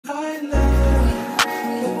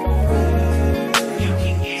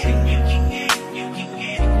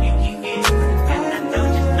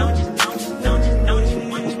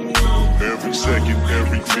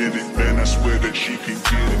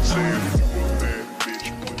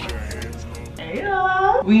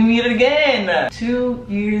we meet again. 2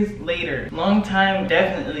 years later. Long time,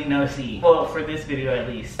 definitely no see. Well, for this video at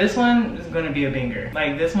least. This one is gonna be a banger.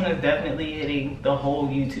 Like, this one is definitely hitting the whole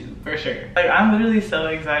YouTube, for sure. Like, I'm literally so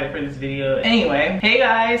excited for this video. Anyway, hey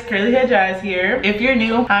guys, Curlyhead Jas here. If you're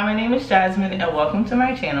new, hi, my name is Jasmine and welcome to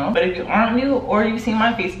my channel. But if you aren't new or you've seen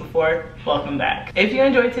my face before, welcome back. If you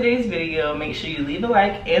enjoyed today's video, make sure you leave a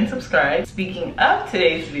like and subscribe. Speaking of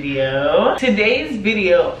today's video,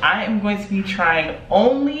 I am going to be trying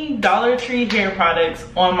only Dollar Tree hair products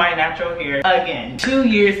on my natural hair again, 2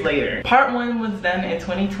 years later. Part 1 was done in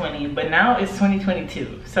 2020, but now it's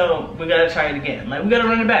 2022. So we gotta try it again. Like, we gotta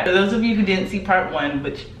run it back. For those of you who didn't see part 1,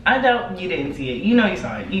 which I doubt you didn't see it, you know you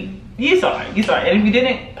saw it. You saw it. And if you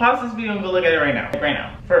didn't, pause this video and go look at it right now. Right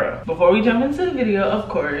now, for real. Before we jump into the video, of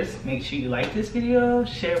course, make sure you like this video,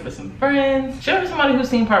 share it with some friends, share it with somebody who's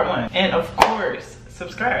seen part 1, and of course,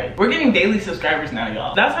 subscribe. We're getting daily subscribers now,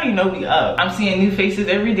 y'all. That's how you know we up. I'm seeing new faces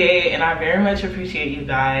every day, and I very much appreciate you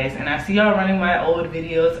guys. And I see y'all running my old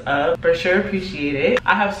videos up. For sure appreciate it.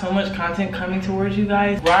 I have so much content coming towards you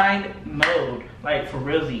guys. Grind mode. Like, for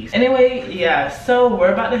realsies. Anyway, yeah, so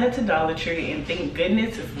we're about to head to Dollar Tree, and thank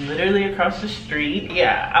goodness it's literally across the street.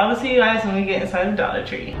 Yeah, I will see you guys when we get inside of Dollar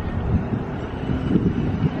Tree.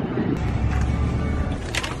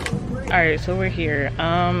 All right, so we're here.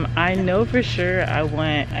 I know for sure I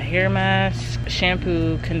want a hair mask,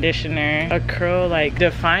 shampoo, conditioner, a curl like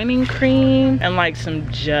defining cream, and like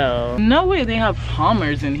some gel. No way they have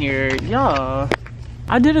Palmer's in here, y'all.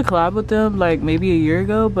 I did a collab with them like maybe a year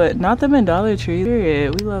ago, but not them in Dollar Tree.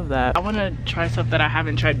 Period. We love that. I want to try stuff that I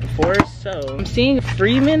haven't tried before, so I'm seeing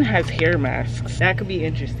Freeman has hair masks. That could be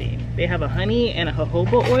interesting. They have a honey and a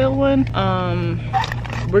jojoba oil one.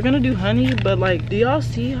 We're gonna do honey, but like, do y'all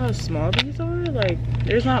see how small these are? Like,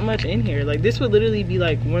 there's not much in here. Like, this would literally be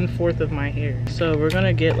like 1/4 of my hair. So we're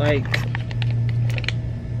gonna get like,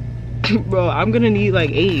 bro, I'm gonna need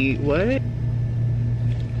like 8. What?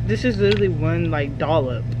 This is literally one like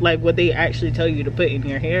dollop, like what they actually tell you to put in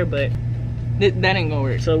your hair, but that ain't gonna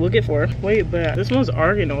work. So we'll get 4. Wait, but this one's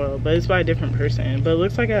argan oil, but it's by a different person. But it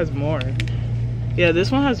looks like it has more. Yeah,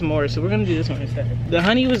 this one has more, so we're gonna do this one instead. The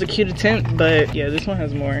honey was a cute attempt, but yeah, this one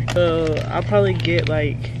has more. So I'll probably get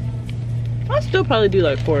like, I'll still probably do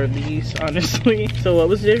like 4 of these, honestly. So what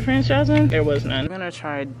was the difference, Jasmine? There was none. I'm gonna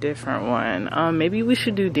try a different one. Maybe we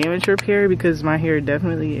should do damage repair because my hair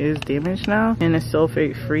definitely is damaged now. And it's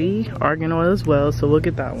sulfate free, argan oil as well, so we'll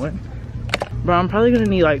get that one. Bro, I'm probably gonna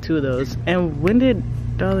need like 2 of those. And when did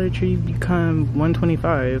Dollar Tree become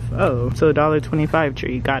 125? Oh, so $1.25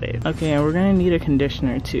 Tree, got it. Okay, and we're gonna need a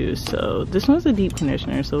conditioner too. So this one's a deep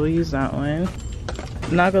conditioner, so we'll use that one.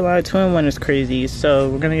 Not gonna lie, 2-in-1 is crazy, so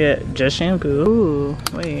we're gonna get just shampoo. Ooh,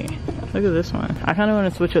 wait, look at this one. I kind of want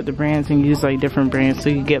to switch up the brands and use like different brands so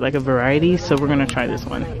you get like a variety, so we're gonna try this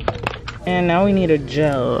one. And now we need a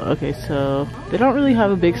gel. Okay, so they don't really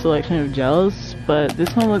have a big selection of gels, but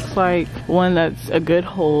this one looks like one that's a good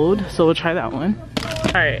hold, so we'll try that one.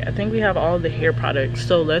 All right, I think we have all the hair products,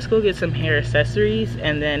 so let's go get some hair accessories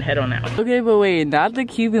and then head on out. Okay, but wait, not the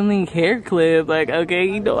Cuban link hair clip. Like, okay,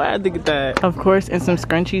 you know I had to get that. Of course, and some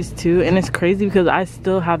scrunchies too. And it's crazy because I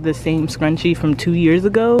still have the same scrunchie from 2 years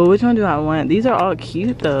ago. But which one do I want? These are all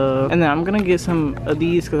cute though. And then I'm gonna get some of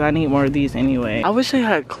these because I need more of these anyway. I wish they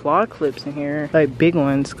had claw clips in here, like big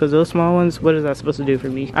ones, because those small ones, what is that supposed to do for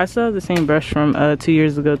me? I still have the same brush from 2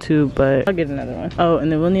 years ago too, but I'll get another one. Oh,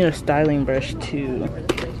 and then we'll need a styling brush too.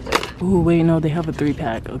 Ooh, wait, no, they have a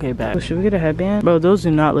 3-pack. Okay, bad. So should we get a headband? Bro, those do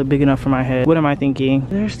not look big enough for my head. What am I thinking?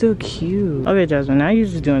 They're still cute. Okay, Jasmine, now you're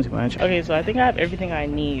just doing too much. Okay, so I think I have everything I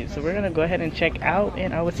need. So we're gonna go ahead and check out,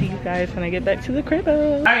 and I will see you guys when I get back to the crib.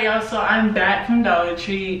 All right, y'all, so I'm back from Dollar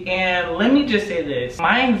Tree, and let me just say this.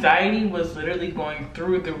 My anxiety was literally going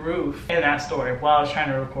through the roof in that store while I was trying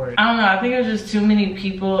to record. I don't know, I think there's just too many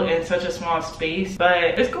people in such a small space,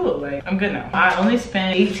 but it's cool. Like, I'm good now. I only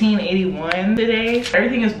spent $18.81 today.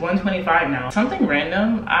 Everything is $125 now. Something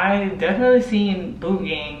random, I definitely seen Boot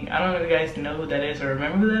Gang. I don't know if you guys know who that is or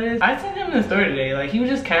remember who that is. I seen him in the store today. Like, he was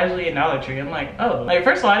just casually in Dollar Tree. I'm like, oh. Like,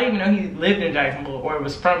 first of all, I didn't even know he lived in Jacksonville or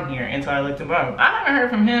was from here until I looked him up. I haven't heard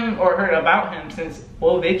from him or heard about him since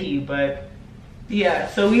Whoa Vicky, but yeah,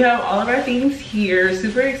 so we have all of our things here.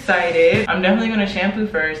 Super excited. I'm definitely gonna shampoo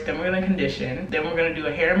first, then we're gonna condition, then we're gonna do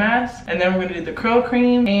a hair mask, and then we're gonna do the curl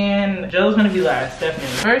cream, and gel's gonna be last, definitely.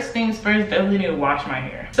 First things first, definitely need to wash my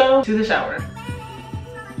hair. So, to the shower.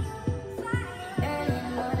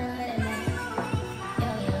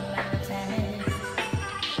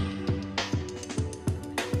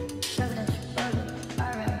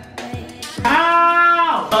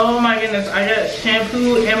 Ow! Oh my goodness, I got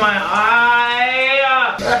shampoo in my eye.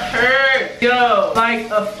 That hurt. Yo, like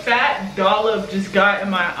a just got in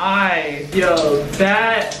my eye. Yo,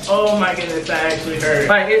 that, oh my goodness, that actually hurt.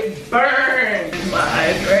 Like, it burned. My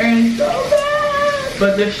eye burned so bad.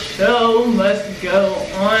 But the show must go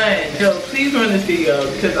on. Yo, please run this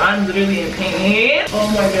video because I'm literally in pain. Oh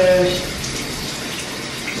my gosh.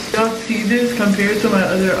 Y'all see this compared to my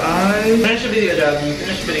other eye? Finish the video, Jasmine.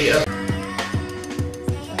 Finish the video.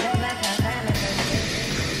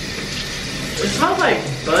 It smells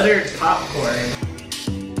like buttered popcorn.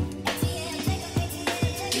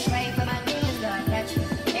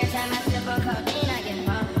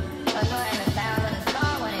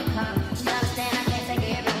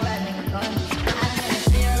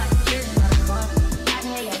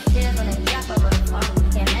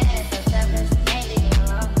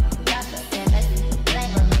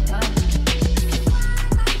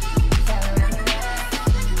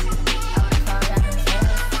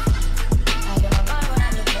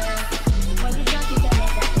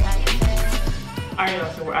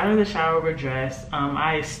 Out of the shower, we're dressed.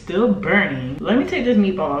 I is still burning. Let me take this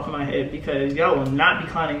meatball off my head because y'all will not be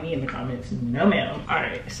clowning me in the comments. No ma'am.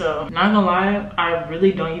 Alright, so not gonna lie, I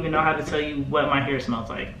really don't even know how to tell you what my hair smells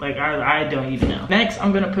like. Like I don't even know. Next,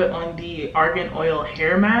 I'm gonna put on the argan oil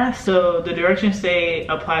hair mask. So the directions say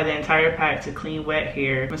apply the entire pack to clean wet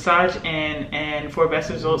hair, massage in, and for best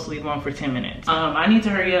results leave on for 10 minutes. I need to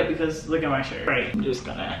hurry up because look at my shirt. Right, I'm just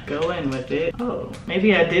gonna go in with it. Oh,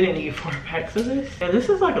 maybe I didn't need 4 packs of this. Yeah, this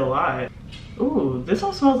is like a lot. Ooh, this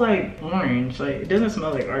one smells like orange. Like, it doesn't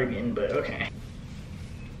smell like argan, but okay.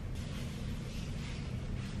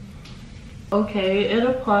 Okay, it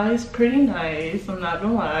applies pretty nice, I'm not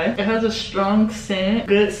gonna lie. It has a strong scent,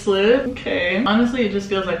 good slip. Okay. Honestly, it just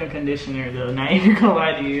feels like a conditioner though, not even gonna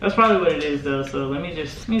lie to you. That's probably what it is though, so let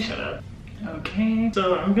me shut up. Okay,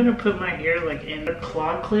 so I'm gonna put my hair like in a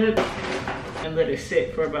claw clip and let it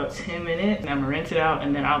sit for about 10 minutes and I'm gonna rinse it out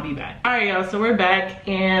and then I'll be back. All right, y'all, so we're back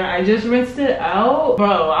and I just rinsed it out.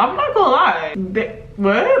 Bro, I'm not gonna lie.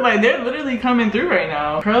 What? Like, they're literally coming through right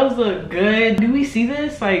now. Curls look good. Do we see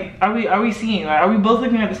this? Like, are we seeing? Like, are we both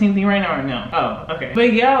looking at the same thing right now or no? Oh, okay.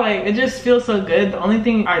 But yeah, like, it just feels so good. The only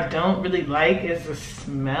thing I don't really like is the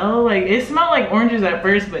smell. Like, it smelled like oranges at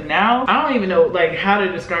first, but now I don't even know like how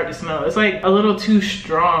to describe the smell. It's like a little too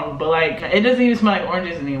strong, but like, it doesn't even smell like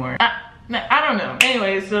oranges anymore. I don't know.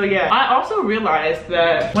 Anyway, so yeah, I also realized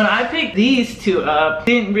that when I picked these two up,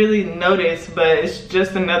 didn't really notice, but it's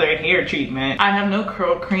just another hair treatment. I have no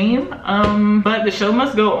curl cream, but the show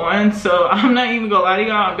must go on, so I'm not even gonna lie to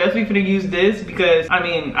y'all. I'm definitely gonna use this because I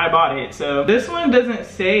mean, I bought it. So this one doesn't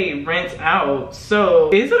say rinse out,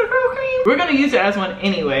 so is it a curl cream? We're gonna use it as one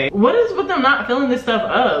anyway. What is with them not filling this stuff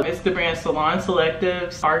up? It's the brand Salon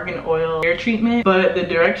Selectives Argan Oil Hair Treatment, but the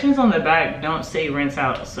directions on the back don't say rinse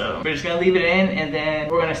out, so we're just gonna leave it in and then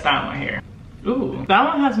we're gonna style my hair. Ooh, that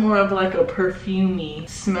one has more of like a perfumey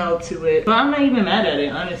smell to it, but I'm not even mad at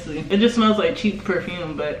it, honestly. It just smells like cheap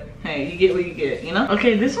perfume, but hey, you get what you get, you know?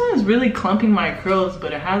 Okay, this one is really clumping my curls,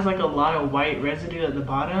 but it has like a lot of white residue at the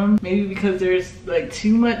bottom. Maybe because there's like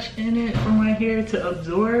too much in it for my hair to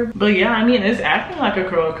absorb. But yeah, I mean, it's acting like a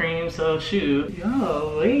curl cream, so shoot.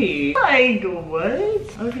 Yo, wait. Like, what?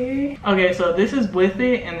 Okay. Okay, so this is with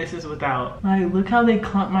it and this is without. Like, look how they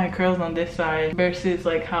clump my curls on this side versus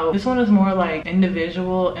like how this one is more like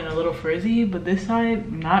individual and a little frizzy, but this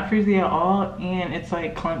side, not frizzy at all, and it's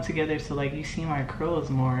like clumped together so like you see my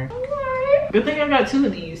curls more. Good thing I got 2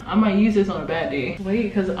 of these. I might use this on a bad day. Wait,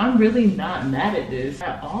 because I'm really not mad at this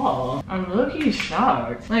at all. I'm low-key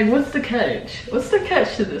shocked. Like, what's the catch? What's the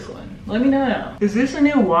catch to this one? Let me know now. Is this a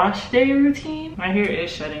new wash day routine? My hair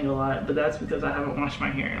is shedding a lot, but that's because I haven't washed my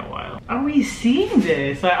hair in a while. Are we seeing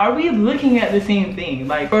this? Like, are we looking at the same thing?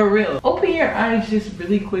 Like, for real. Open your eyes just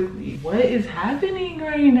really quickly. What is happening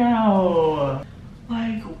right now?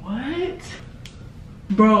 Like, what?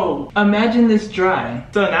 Bro, imagine this dry.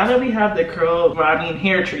 So now that we have the curl, well, I mean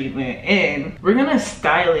hair treatment in, we're gonna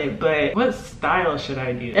style it, but what style should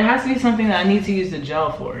I do? It has to be something that I need to use the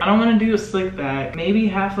gel for. I don't wanna do a slick back. Maybe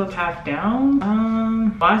half up, half down?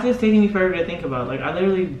 Why is this taking me forever to think about? Like, I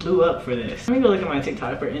literally blew up for this. Let me go look at my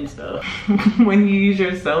TikTok for inspo. When you use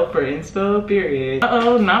yourself for inspo, period.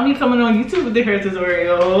 Uh-oh, not me coming on YouTube with the hair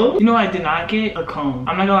tutorial. You know, I did not get a comb.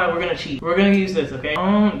 I'm not gonna lie, we're gonna cheat. We're gonna use this, okay?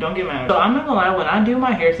 Don't get mad. So I'm not gonna lie, when I do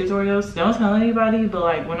my hair tutorials, don't tell anybody, but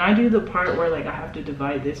like when I do the part where like I have to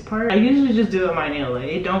divide this part, I usually just do it with my nail. Like,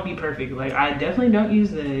 it don't be perfect. Like, I definitely don't use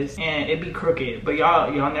this and it be crooked, but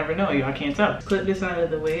y'all never know. Y'all can't tell. Clip this out of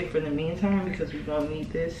the way for the meantime because we don't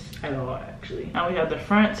need this at all, actually. Now we have the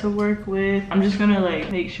front to work with. I'm just gonna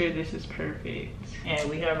like make sure this is perfect, and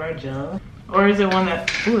we have our gel. Or is it one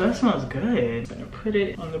that, ooh, that smells good. I'm gonna put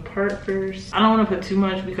it on the part first. I don't wanna put too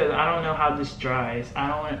much because I don't know how this dries. I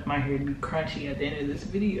don't want my hair to be crunchy at the end of this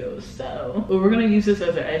video. So, but we're gonna use this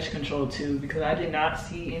as an edge control too because I did not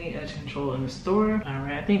see any edge control in the store. All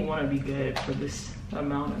right, I think one would be good for this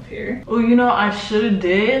amount of hair. Oh, you know, I should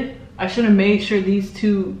have made sure these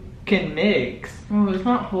two can mix. Oh, it's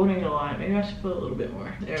not holding a lot. Maybe I should put a little bit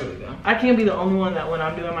more. There we go. I can't be the only one that when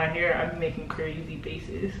I'm doing my hair, I'm making crazy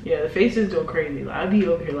faces. Yeah, the faces go crazy. Like, I'd be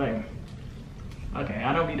over here like, okay,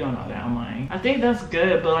 I don't be doing all that, I'm lying. I think that's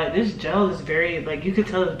good, but like this gel is very, like you could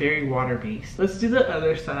tell it's very water-based. Let's do the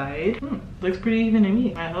other side. Looks pretty even to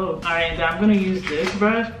me, I hope. All right, I'm gonna use this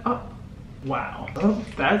brush. Oh. Wow, oh,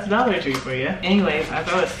 that's Dollar Tree for you. Anyways, as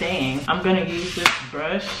I was saying, I'm gonna use this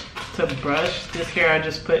brush to brush this hair I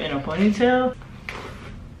just put in a ponytail.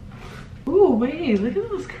 Ooh, wait, look at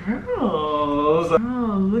those curls.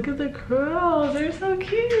 Oh, look at the curls, they're so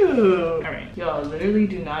cute. All right, y'all, literally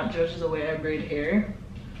do not judge the way I braid hair,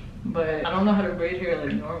 but I don't know how to braid hair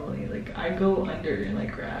like normally. Like I go under and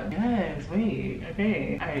like grab. Yes, wait,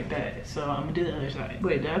 okay. All right, bet. So I'm gonna do the other side.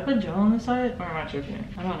 Wait, did I put gel on this side or am I tripping?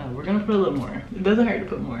 I don't know, we're gonna put a little more. It doesn't hurt to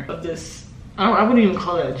put more of this. I wouldn't even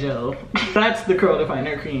call that gel. That's the curl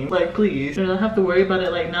definer cream. Like, please. I don't have to worry about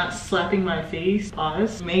it like not slapping my face.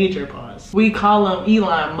 Pause. Major pause. We call him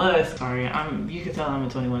Elon Musk. Sorry, you can tell I'm a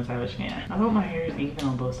 21 Savage fan. I hope my hair is even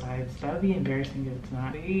on both sides. That would be embarrassing if it's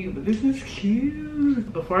not. Wait, but this is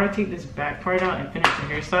cute. Before I take this back part out and finish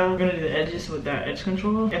the hairstyle, we're gonna do the edges with that edge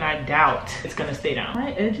control. And I doubt it's gonna stay down.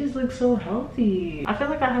 My edges look so healthy. I feel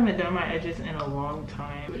like I haven't done my edges in a long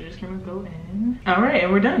time. We're just gonna go in. All right,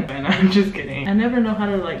 and we're done. And I'm just kidding. I never know how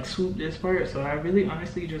to like swoop this part, so I really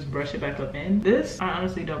honestly just brush it back up in. This, I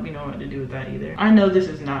honestly don't be knowing what to do with that either. I know this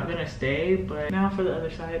is not gonna stay, but now for the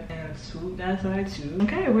other side and swoop that side too.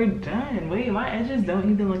 Okay, we're done. Wait, my edges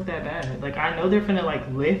don't even look that bad. Like I know they're gonna like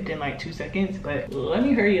lift in like 2 seconds, but let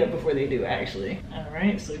me hurry up before they do actually. All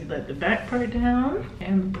right, so you let the back part down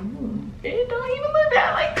and boom. It don't even look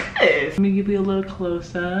bad like this. Let me give you a little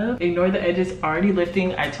close up. Ignore the edges already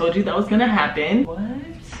lifting. I told you that was gonna happen. What?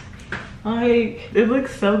 Like, it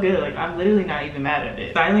looks so good. Like, I'm literally not even mad at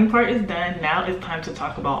it. Styling part is done. Now it's time to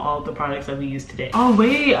talk about all the products that we used today. Oh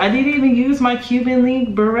wait, I didn't even use my Cuban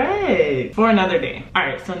link barrette for another day. All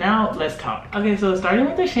right, so now let's talk. Okay, so starting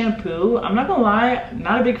with the shampoo, I'm not gonna lie,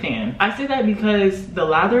 not a big fan. I say that because the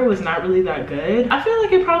lather was not really that good. I feel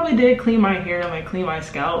like it probably did clean my hair and like clean my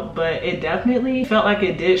scalp, but it definitely felt like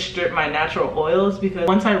it did strip my natural oils because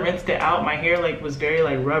once I rinsed it out, my hair like was very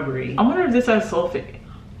like rubbery. I wonder if this has sulfate.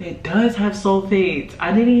 It does have sulfates.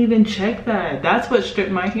 I didn't even check that. That's what stripped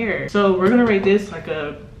my hair. So we're gonna rate this like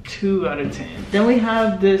a 2 out of 10. Then we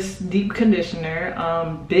have this deep conditioner.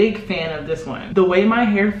 Big fan of this one. The way my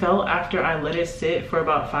hair felt after I let it sit for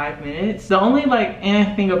about 5 minutes, the only like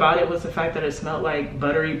thing about it was the fact that it smelled like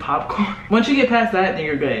buttery popcorn. Once you get past that, then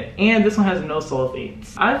you're good. And this one has no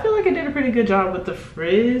sulfates. I feel like it did a pretty good job with the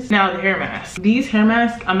frizz. Now the hair mask. These hair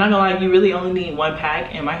masks, I'm not gonna lie, you really only need 1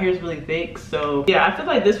 pack and my hair is really thick. So yeah, I feel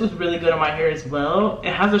like this was really good on my hair as well.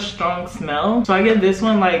 It has a strong smell. So I give this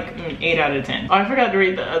one like 8 out of 10. Oh, I forgot to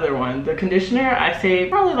rate the other one. The conditioner, I say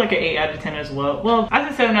probably like an 8 out of 10 as well. Well, I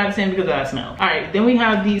said 7 out of 10 because of that smell. All right, then we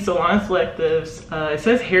have the Salon Selectives. It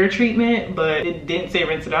says hair treatment, but it didn't say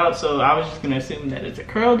rinse it out, so I was just gonna assume that it's a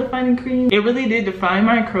curl defining cream. It really did define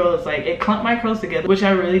my curls. Like, it clumped my curls together, which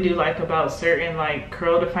I really do like about certain like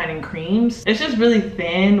curl defining creams. It's just really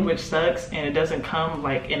thin, which sucks, and it doesn't come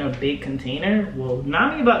like in a big container. Well,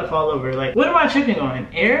 now I'm about to fall over. Like, what am I tripping on?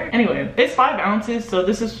 Air? Anyway, it's 5 ounces, so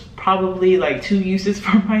this is probably like 2 uses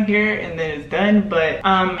for my hair and then it's done. But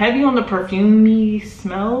heavy on the perfumey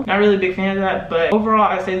smell. Not really a big fan of that, but overall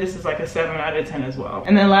I say this is like a 7 out of 10 as well.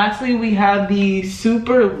 And then lastly we have the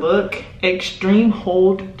Super Look Extreme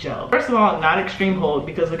Hold Gel. First of all, not extreme hold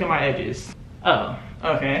because look at my edges. Oh,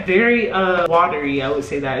 okay. Very watery, I would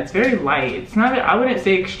say that. It's very light. It's not, I wouldn't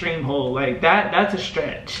say extreme hold. Like that's a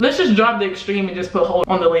stretch. Let's just drop the extreme and just put hold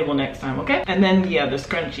on the label next time, okay? And then yeah, the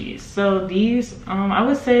scrunchies. So these I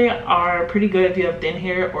would say are pretty good if you have thin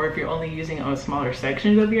hair or if you're only using a smaller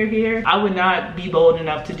sections of your hair. I would not be bold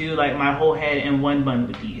enough to do like my whole head in 1 bun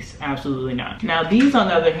with these. Absolutely not. Now these on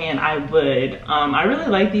the other hand, I would. I really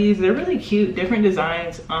like these. They're really cute, different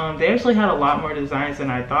designs. They actually had a lot more designs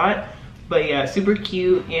than I thought. But yeah, super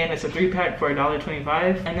cute, and it's a 3-pack for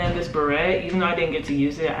 $1.25. And then this beret, even though I didn't get to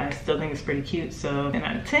use it, I still think it's pretty cute. So 10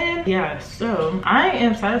 out of 10. Yeah, so I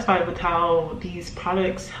am satisfied with how these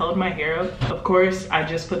products held my hair up. Of course, I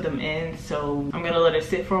just put them in, so I'm gonna let it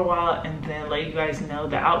sit for a while and then let you guys know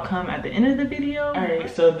the outcome at the end of the video. All right,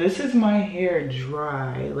 so this is my hair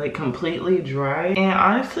dry, like completely dry, and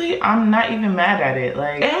honestly I'm not even mad at it.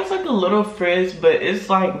 Like, it has like a little frizz, but it's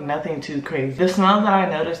like nothing too crazy. The smell that I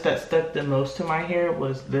noticed that stuck the most to my hair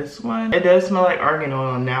was this one. It does smell like argan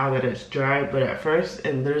oil now that it's dry, but at first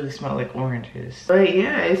it literally smelled like oranges. But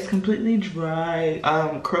yeah, it's completely dry.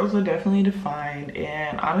 Curls are definitely defined,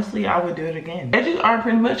 and honestly I would do it again. Edges are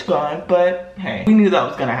pretty much gone, but hey, we knew that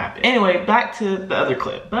was gonna happen. Anyway, back to the other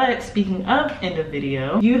clip. But speaking of end of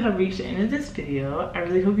video, you have reached the end of this video. I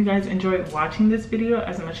really hope you guys enjoyed watching this video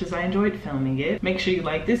as much as I enjoyed filming it. Make sure you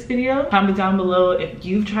like this video. Comment down below if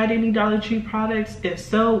you've tried any Dollar Tree products. If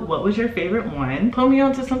so, what was your favorite one? Put me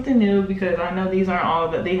on to something new, because I know these aren't all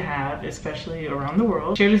that they have, especially around the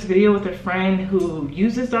world. Share this video with a friend who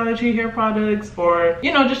uses Dollar Tree hair products, or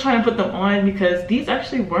you know, just trying to put them on, because these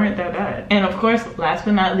actually weren't that bad. And of course, last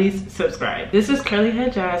but not least, subscribe. This is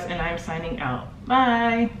Curlyhead Jas, and I'm signing out.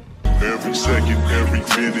 Bye. Every second, every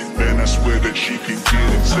minute, man, I swear that she can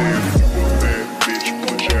get it. Say it.